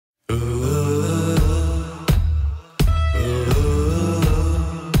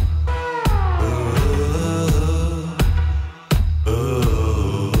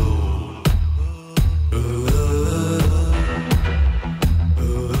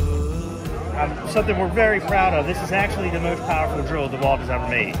something we're very proud of. This is actually the most powerful drill Dewalt has ever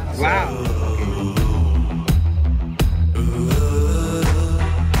made. Wow.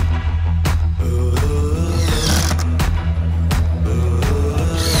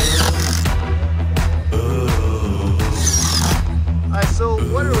 So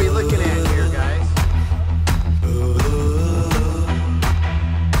what are we looking at here, guys?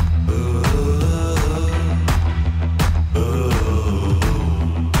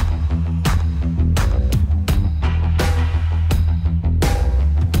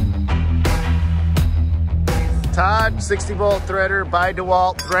 Todd, 60-volt threader by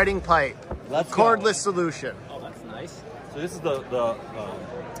Dewalt threading pipe. Cordless solution. Oh, that's nice. So this is the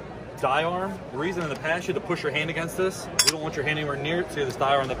die arm. The reason in the past you had to push your hand against this, we don't want your hand anywhere near it, so you have this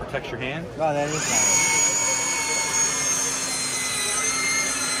die arm that protects your hand. Oh, that is nice.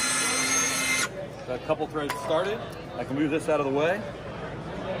 Got a couple threads started. I can move this out of the way.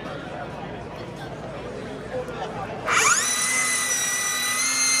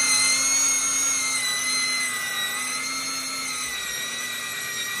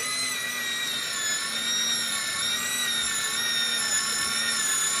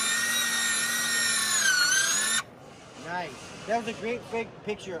 Nice. That was a great big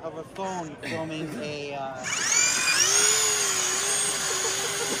picture of a phone filming a.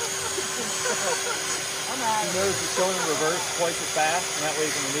 You notice it's going in reverse twice as fast, and that way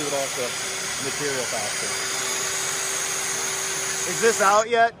you can remove it off the material faster. Is this out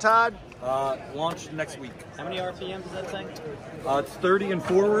yet, Todd? Launch next week. How many RPMs is that thing? It's 30 in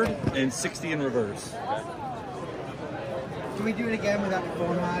forward and 60 in reverse. Can we do it again without the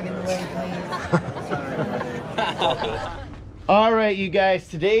phone hog in the way, please? Sorry. All right, you guys,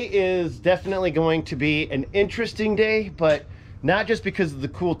 today is definitely going to be an interesting day, but not just because of the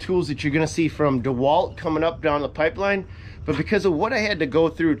cool tools that you're going to see from Dewalt coming up down the pipeline, but because of what I had to go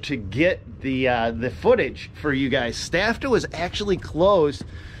through to get the footage for you guys. Stafda was actually closed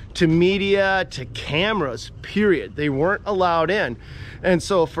to media, to cameras, period. They weren't allowed in. And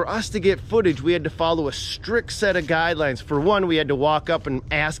so for us to get footage, we had to follow a strict set of guidelines. For one, we had to walk up and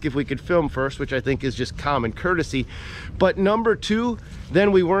ask if we could film first, which I think is just common courtesy. But number two,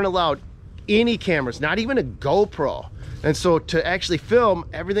 then we weren't allowed any cameras, not even a GoPro. And so to actually film,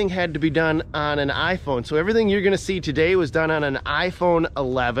 everything had to be done on an iPhone. So everything you're gonna see today was done on an iPhone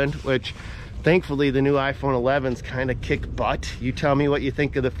 11, which thankfully the new iPhone 11s kind of kick butt. You tell me what you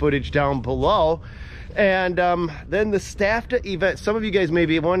think of the footage down below. And then the Stafda event, some of you guys may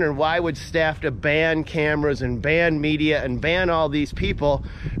be wondering, why would Stafda ban cameras and ban media and ban all these people?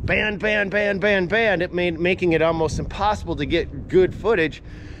 Ban. It made making it almost impossible to get good footage.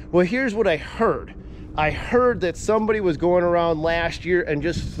 Well, here's what I heard. I heard that somebody was going around last year and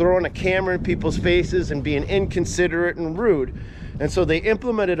just throwing a camera in people's faces and being inconsiderate and rude. And so they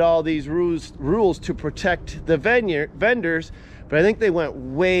implemented all these rules to protect the vendors, but I think they went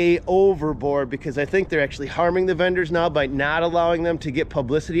way overboard, because I think they're actually harming the vendors now by not allowing them to get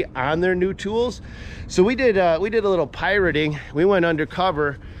publicity on their new tools. So we did a little pirating. We went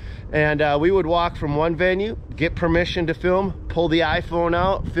undercover, and we would walk from one venue, get permission to film, pull the iPhone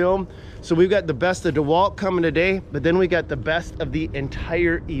out, film. So we've got the best of Dewalt coming today, but then we got the best of the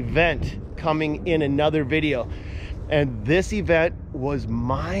entire event coming in another video. And this event was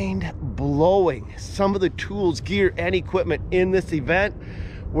mind-blowing. Some of the tools, gear, and equipment in this event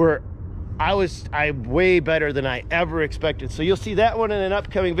were, I'm way better than I ever expected. So you'll see that one in an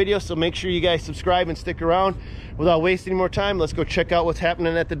upcoming video, so make sure you guys subscribe and stick around. Without wasting more time, let's go check out what's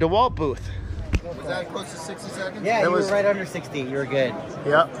happening at the Dewalt booth. Was that close to 60 seconds? Yeah, you were right under 60. You were good.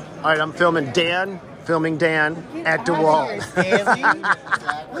 Yep. All right, I'm filming Dan at Dewalt.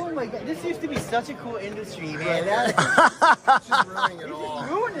 Oh my God, this used to be such a cool industry, man. It's just ruining it all.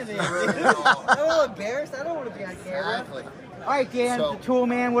 Ruining it. I'm a little embarrassed. I don't want to be on camera. Exactly. All right, Dan, the tool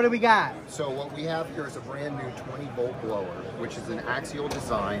man, what do we got? So what we have here is a brand new 20-volt blower, which is an axial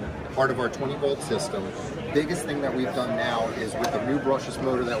design, part of our 20-volt system. Biggest thing that we've done now is with the new brushless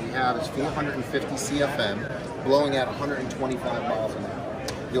motor that we have is 450 CFM, blowing at 125 miles an hour.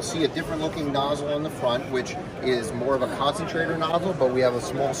 You'll see a different looking nozzle on the front, which is more of a concentrator nozzle, but we have a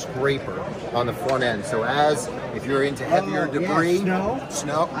small scraper on the front end. So if you're into heavier debris,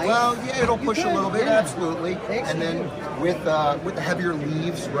 snow, well, yeah, it'll push a little bit, absolutely. And then with the heavier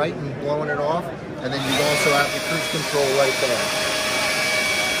leaves, right, and blowing it off, and then you also have the cruise control right there.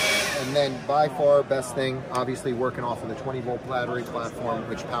 And And then by far best thing, obviously working off of the 20-volt battery platform,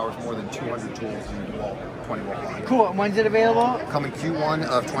 which powers more than 200 tools in the DeWalt 20-volt line. Cool. When's it available? Coming Q1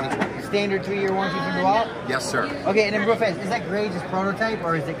 of 2020. Standard 2-year warranty from DeWalt? Yes, sir. Okay, and then real fast, is that grade just prototype,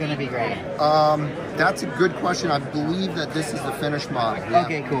 or is it going to be grade? That's a good question. I believe that this is the finished model. Yeah.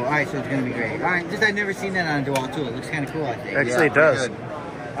 Okay, cool. All right, so it's going to be great. All right, just I've never seen that on a DeWalt tool. It looks kind of cool, I think. Actually, it does. Good.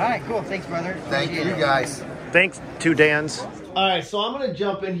 All right, cool. Thanks, brother. Thank you, guys. Thanks, two Dans. All right, so I'm going to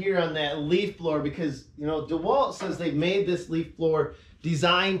jump in here on that leaf blower because, you know, DeWalt says they made this leaf blower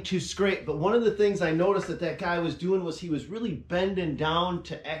designed to scrape. But one of the things I noticed that that guy was doing was he was really bending down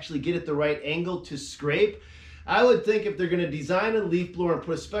to actually get at the right angle to scrape. I would think if they're going to design a leaf blower and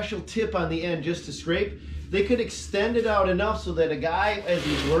put a special tip on the end just to scrape, they could extend it out enough so that a guy, as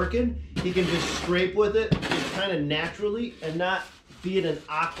he's working, he can just scrape with it just kind of naturally and not be at an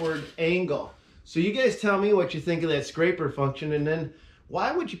awkward angle. So you guys tell me what you think of that scraper function, and then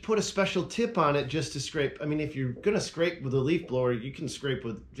why would you put a special tip on it just to scrape? I mean, if you're going to scrape with a leaf blower, you can scrape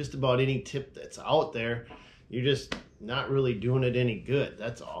with just about any tip that's out there. You're just not really doing it any good,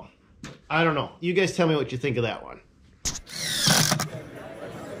 that's all. I don't know. You guys tell me what you think of that one.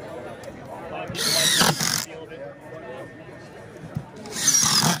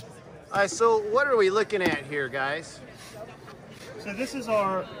 All right, so what are we looking at here, guys? So this is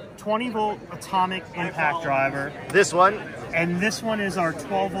our 20-volt atomic impact driver. This one? And this one is our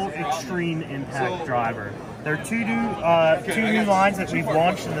 12-volt extreme impact driver. There are two new lines that we've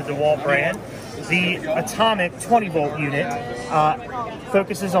launched in the DeWalt brand. The atomic 20-volt unit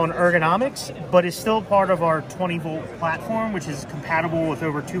focuses on ergonomics, but is still part of our 20-volt platform, which is compatible with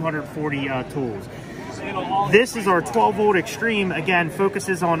over 240 tools. This is our 12-volt extreme, again,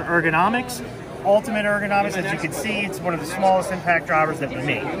 focuses on ergonomics. Ultimate ergonomics, as you can see, it's one of the smallest impact drivers that we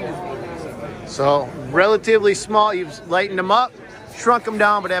make. So, relatively small. You've lightened them up, shrunk them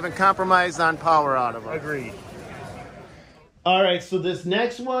down, but haven't compromised on power out of them. Agreed. All right, so this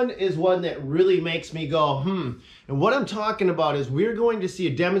next one is one that really makes me go, And what I'm talking about is we're going to see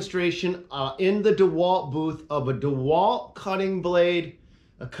a demonstration in the DeWalt booth of a DeWalt cutting blade,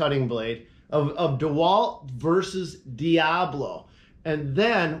 of DeWalt versus Diablo. And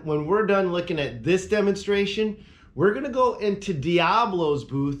then when we're done looking at this demonstration, we're going to go into Diablo's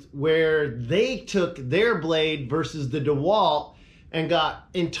booth where they took their blade versus the DeWalt and got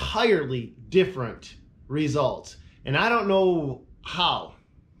entirely different results. And I don't know how.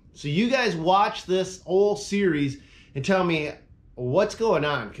 So you guys watch this whole series and tell me what's going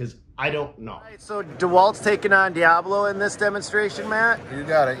on, because I don't know. All right, so DeWalt's taking on Diablo in this demonstration, Matt? You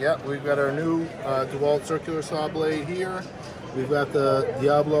got it, yep. We've got our new DeWalt circular saw blade here. We've got the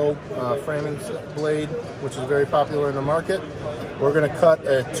Diablo framing blade, which is very popular in the market. We're going to cut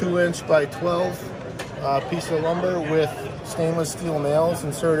a 2-inch by 12 piece of lumber with stainless steel nails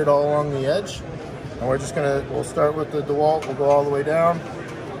inserted all along the edge. And we're just going to, we'll start with the DeWalt, we'll go all the way down,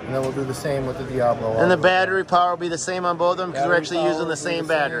 and then we'll do the same with the Diablo. And the battery power will be the same on both of them because we're actually using the same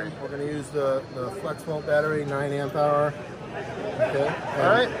battery. We're going to use the flex mode battery, 9 amp hour. Okay. All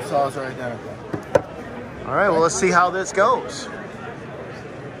right. Saws are identical. All right, well, let's see how this goes.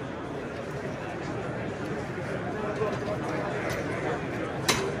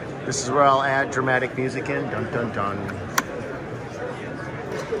 This is where I'll add dramatic music in. Dun, dun, dun.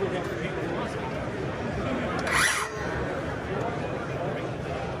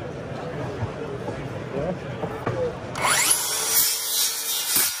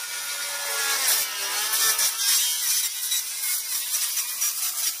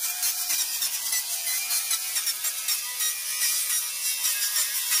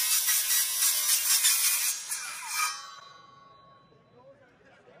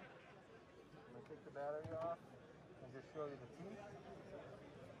 Show you the teeth.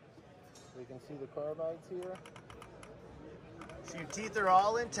 So you can see the carbides here. So your teeth are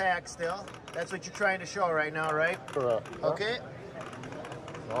all intact still. That's what you're trying to show right now, right? Correct. Okay.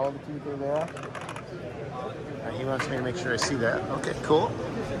 So all the teeth are there. He wants me to make sure I see that. Okay, cool.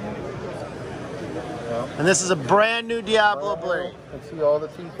 Yeah. And this is a brand new Diablo blade. You can see all the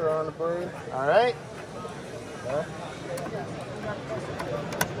teeth are on the blade. All right. Yeah.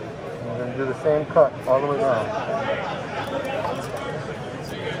 We're going to do the same cut all the way down.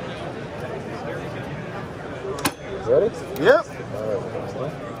 Ready? Yep. All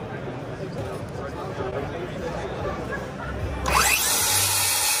right.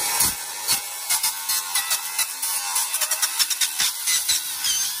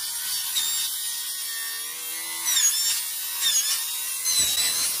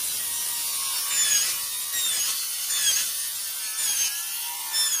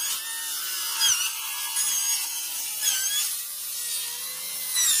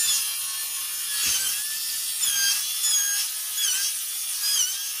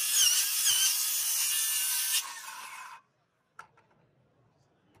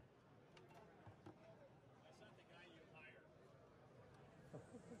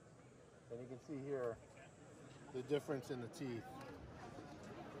 you can see here the difference in the teeth.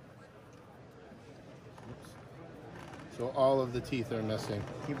 Oops. So all of the teeth are missing.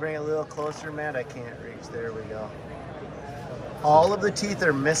 Can you bring it a little closer, Matt? I can't reach. There we go. All of the teeth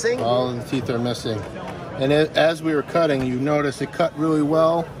are missing? All of the teeth are missing. And as we were cutting, you notice it cut really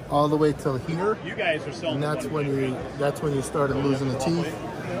well all the way till here. You guys are selling. And that's when you started losing the teeth,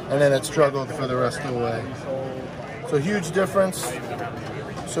 and then it struggled for the rest of the way. So huge difference.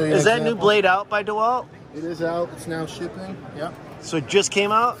 So is that new blade out by Dewalt? It is out. It's now shipping. Yep. So it just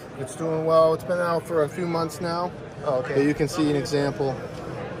came out? It's doing well. It's been out for a few months now. Oh, okay. But you can see an example.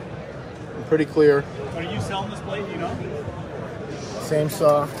 Pretty clear. Are you selling this blade? You know. Same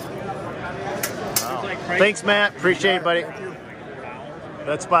saw. Wow. Thanks, Matt. Appreciate it, buddy.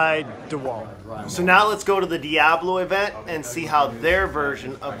 That's by Dewalt. So now let's go to the Diablo event and see how their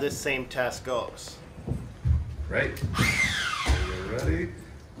version of this same test goes. Right. You're ready.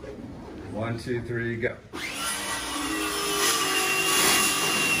 1, 2, 3, go.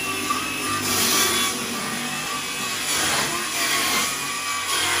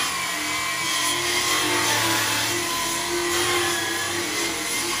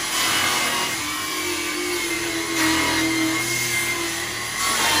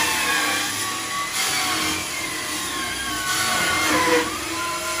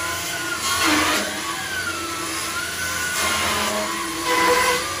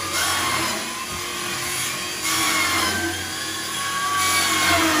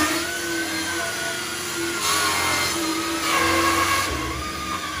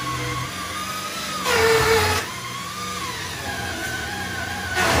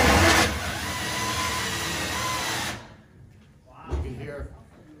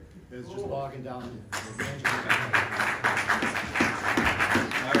 Is just bogging down. All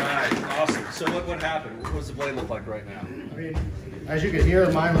right, awesome. So what happened? What does the blade look like right now? I mean, as you can hear,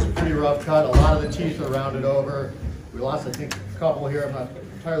 mine was a pretty rough cut. A lot of the teeth are rounded over. We lost, I think, a couple here. I'm not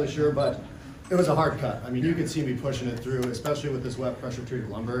entirely sure, but it was a hard cut. I mean, you could see me pushing it through, especially with this wet pressure-treated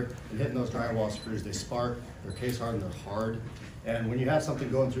lumber and hitting those drywall screws. They spark, they're case hard, and they're hard. And when you have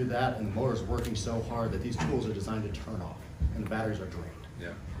something going through that and the motor's working so hard that these tools are designed to turn off and the batteries are drained.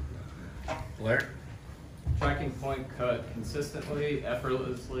 Yeah. Blair? Tracking point cut consistently,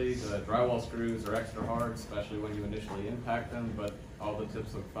 effortlessly. The drywall screws are extra hard, especially when you initially impact them, but all the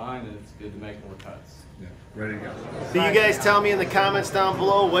tips look fine and it's good to make more cuts. Yeah. Ready to go. So you guys tell me in the comments down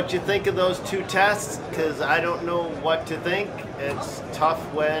below what you think of those two tests, because I don't know what to think. It's tough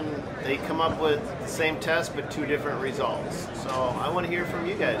when they come up with the same test but two different results. So I want to hear from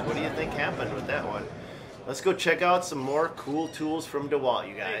you guys. What do you think happened with that one? Let's go check out some more cool tools from Dewalt,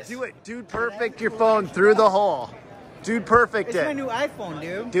 you guys. Hey, do it. Dude, perfect your phone through the hole. Dude, perfect It's it. my new iPhone,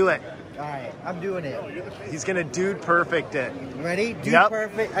 dude. Do it. All right, I'm doing it. He's going to dude perfect it. Ready? Dude, Yep.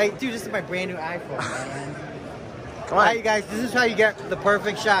 perfect. Hey, dude, this is my brand new iPhone, man. Come All on. right, you guys, this is how you get the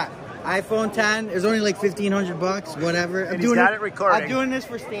perfect shot. iPhone 10 is only like $1,500, whatever. And he's got it recording. I'm doing this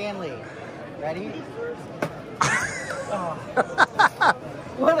for Stanley. Ready? Oh.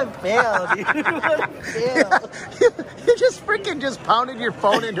 What a fail, dude. What a fail. You just freaking just pounded your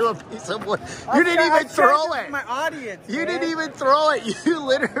phone into a piece of wood. You didn't even throw it. My audience, You man. didn't even throw it. You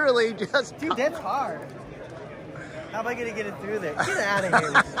literally just... Dude, that's hard. How am I going to get it through there? Get out of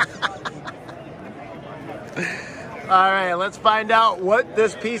here. All right, let's find out what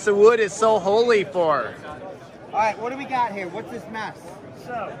this piece of wood is so holy for. All right, what do we got here? What's this mess?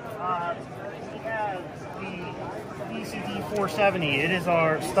 So, we have the DCD 470. It is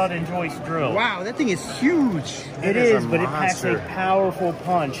our stud and joist drill. Wow, that thing is huge. It is, but it packs a powerful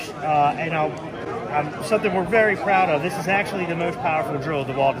punch. And something we're very proud of. This is actually the most powerful drill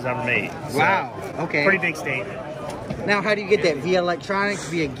Dewalt has ever made. So, wow, okay. Pretty big statement. Now, how do you get that? Via electronics,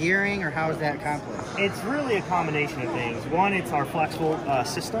 via gearing, or how is that accomplished? It's really a combination of things. One, it's our flexible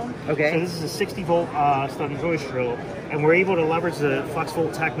system. Okay. So this is a 60-volt stud and joist drill, and we're able to leverage the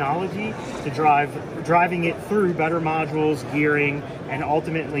flex-volt technology to driving it through better modules, gearing, and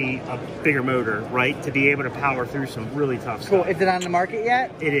ultimately a bigger motor, right, to be able to power through some really tough stuff. Cool. Is it on the market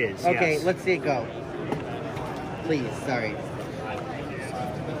yet? It is. Okay, yes. let's see it go. Please, sorry.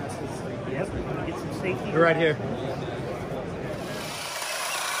 Yep. Get some safety. Right here.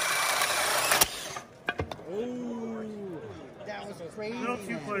 That was crazy. A little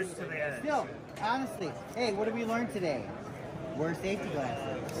too close to the edge. Still, honestly, hey, what did we learn today? Wear safety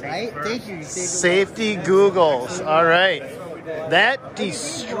glasses, right? Thank you. Safety googles. All right. That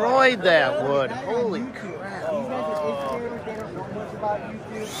destroyed that wood. Holy crap. These guys are educators. They don't know much about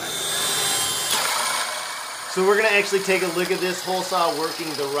YouTube. So we're going to actually take a look at this hole saw working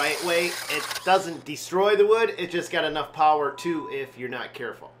the right way. It doesn't destroy the wood. It just got enough power too if you're not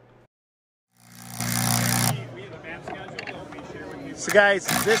careful. So guys,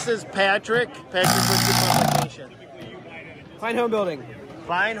 this is Patrick. Patrick, what's your publication? Fine Home Building.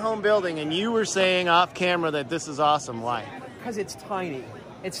 Fine Home Building, and you were saying off camera that this is awesome. Why? Because it's tiny.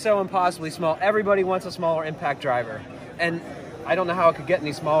 It's so impossibly small. Everybody wants a smaller impact driver. And I don't know how it could get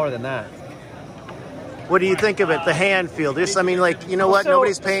any smaller than that. What do you think of it, the hand feel? This, I mean, like, you know what?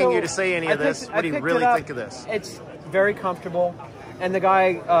 Nobody's paying you to say any of this. What do you really think of this? It's very comfortable. And the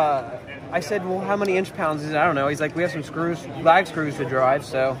guy, I said, well, how many inch-pounds is it? I don't know. He's like, we have some screws, lag screws to drive.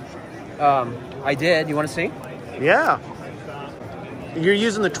 So I did. You want to see? Yeah. You're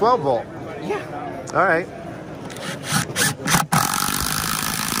using the 12 volt. Yeah. All right.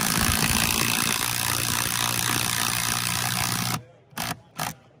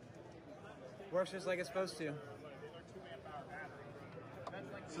 Works just like it's supposed to.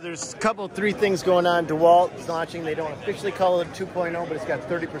 So there's a couple, 3 things going on. Dewalt is launching. They don't officially call it 2.0, but it's got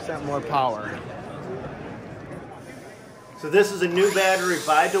 30% more power. So this is a new battery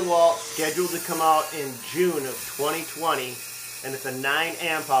by Dewalt, scheduled to come out in June of 2020, and it's a 9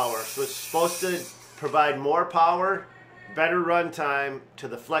 amp hour. So it's supposed to provide more power, better runtime to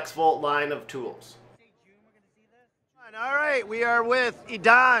the FlexVolt line of tools. All right, we are with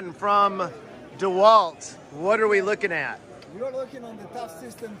Idan from Dewalt. What are we looking at? We are looking on the Tough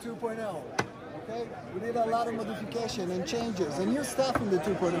System 2.0. Okay, we did a lot of modification and changes and new stuff in the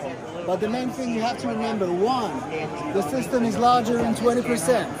 2.0. But the main thing you have to remember: one, the system is larger in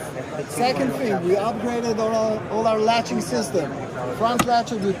 20%. Second thing, we upgraded all our latching system. Front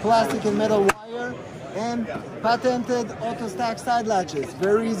latches with plastic and metal wire, and patented auto stack side latches.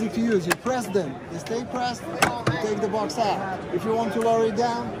 Very easy to use. You press them, they stay pressed, you take the box out. If you want to lower it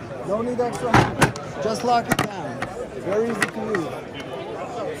down, don't need extra help. Just lock it down. Very easy to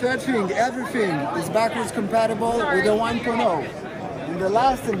use. Third thing, everything is backwards compatible with the 1.0. And the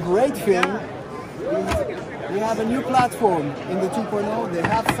last and great thing is we have a new platform in the 2.0, the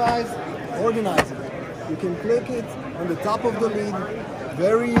half size organizer. You can click it on the top of the lid,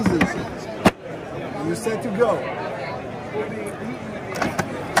 very easy. You're set to go.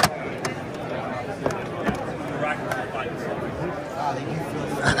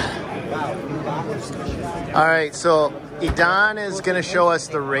 All right, so Idan is going to show us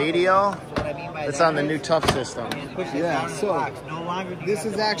the radio that's on the new Tough System. Yeah, so this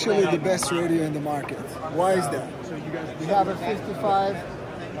is actually the best radio in the market. Why is that? We have a 55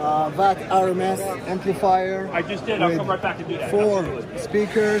 watt RMS amplifier. I just did. I'll come right back and do that. 4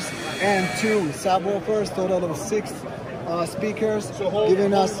 speakers and 2 subwoofers, total of 6 speakers,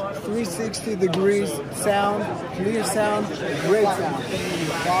 giving us 360 degrees sound, clear sound, great sound.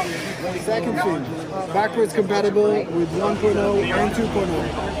 Second thing, backwards compatible with 1.0 and 2.0.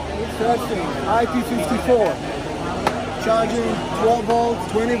 Third thing, IP54, charging 12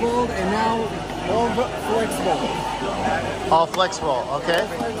 volts, 20 volt, and now all flexible. All flexible, okay.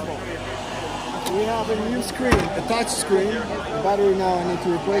 We have a new screen, a touch screen. The battery now I need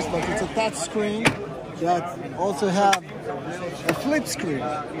to replace, but it's a touch screen that also have a flip screen.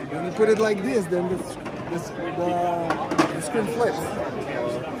 When you put it like this, then the screen flips.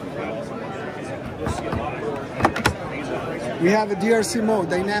 We have a DRC mode,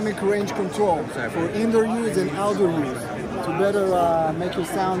 dynamic range control, for indoor use and outdoor use, to better make your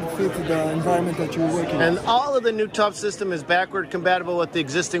sound fit the environment that you're working in. And all of the new Tough System is backward compatible with the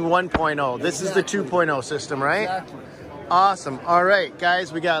existing 1.0. This is the 2.0 system, right? Exactly. Awesome. All right,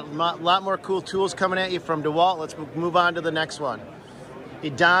 guys, we got a lot more cool tools coming at you from Dewalt. Let's move on to the next one.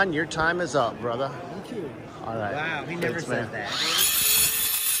 Idan, your time is up, brother. Thank you. All right. Wow, he never said that.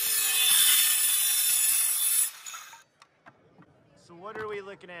 So what are we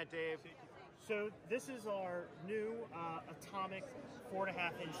looking at, Dave? So this is our new atomic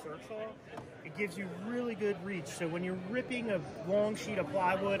 4.5-inch search saw. It gives you really good reach. So when you're ripping a long sheet of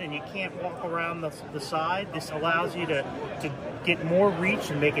plywood and you can't walk around the side, this allows you to get more reach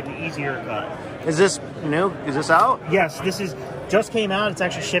and make it an easier cut. Is this new? Is this out? Yes, this is just came out. It's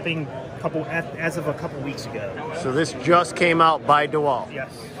actually shipping as of a couple weeks ago. So this just came out by Dewalt.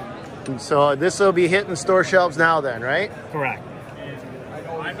 Yes. And so this will be hitting store shelves now then, right? Correct.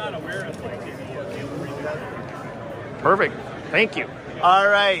 I'm not aware of like Perfect. Thank you. All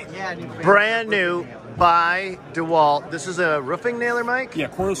right. Brand new by Dewalt. This is a roofing nailer, Mike? Yeah,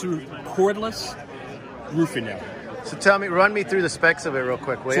 cordless roofing nailer. So run me through the specs of it real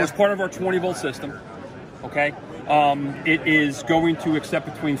quick, will you? So it's part of our 20 volt system, okay? It is going to accept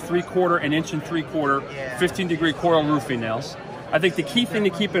between 3/4 and 1 3/4 15-degree coil roofing nails. I think the key thing to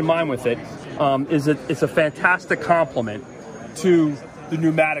keep in mind with it is that it's a fantastic complement to the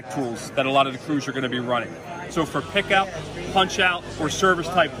pneumatic tools that a lot of the crews are going to be running. So for pick out, punch out, or service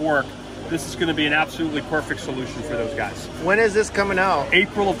type work, this is going to be an absolutely perfect solution for those guys. When is this coming out?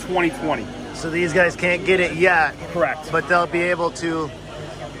 April of 2020. So these guys can't get it yet. Correct. But they'll be able to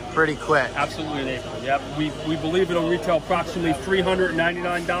pretty quick. Absolutely in April. Yep. We believe it'll retail approximately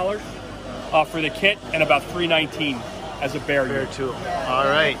 $399 for the kit and about $319 as a bare tool. All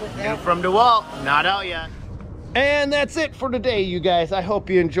right. New from Dewalt, not out yet. And that's it for today, you guys. I hope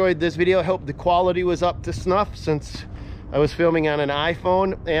you enjoyed this video. I hope the quality was up to snuff since I was filming on an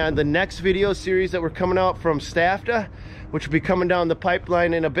iPhone. And the next video series that we're coming out from Stafda, which will be coming down the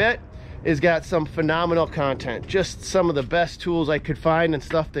pipeline in a bit, is got some phenomenal content. Just some of the best tools I could find and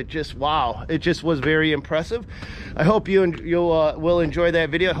stuff that just, wow, it just was very impressive. I hope you'll will enjoy that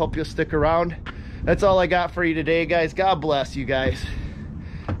video. I hope you'll stick around. That's all I got for you today, guys. God bless you guys.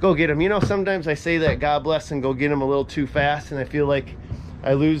 Go get them. You know, sometimes I say that God bless and go get them a little too fast, and I feel like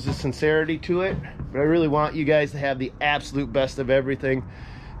I lose the sincerity to it. But I really want you guys to have the absolute best of everything,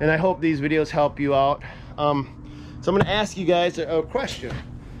 and I hope these videos help you out. So I'm going to ask you guys a question.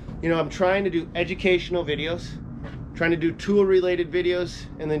 You know, I'm trying to do educational videos, trying to do tool related videos,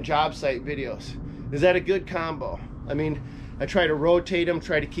 and then job site videos. Is that a good combo? I mean, I try to rotate them,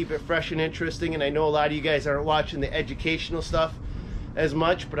 try to keep it fresh and interesting, and I know a lot of you guys aren't watching the educational stuff as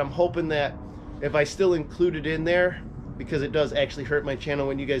much, but I'm hoping that if I still include it in there, because it does actually hurt my channel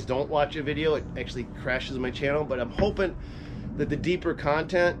when you guys don't watch a video, it actually crashes my channel, but I'm hoping that the deeper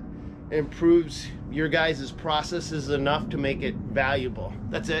content improves your guys' processes enough to make it valuable.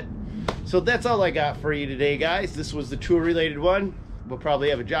 That's it. So that's all I got for you today, guys. This was the tool related one. We'll probably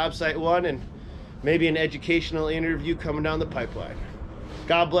have a job site one and maybe an educational interview coming down the pipeline.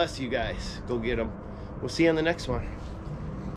 God bless you guys. Go get them. We'll see you on the next one.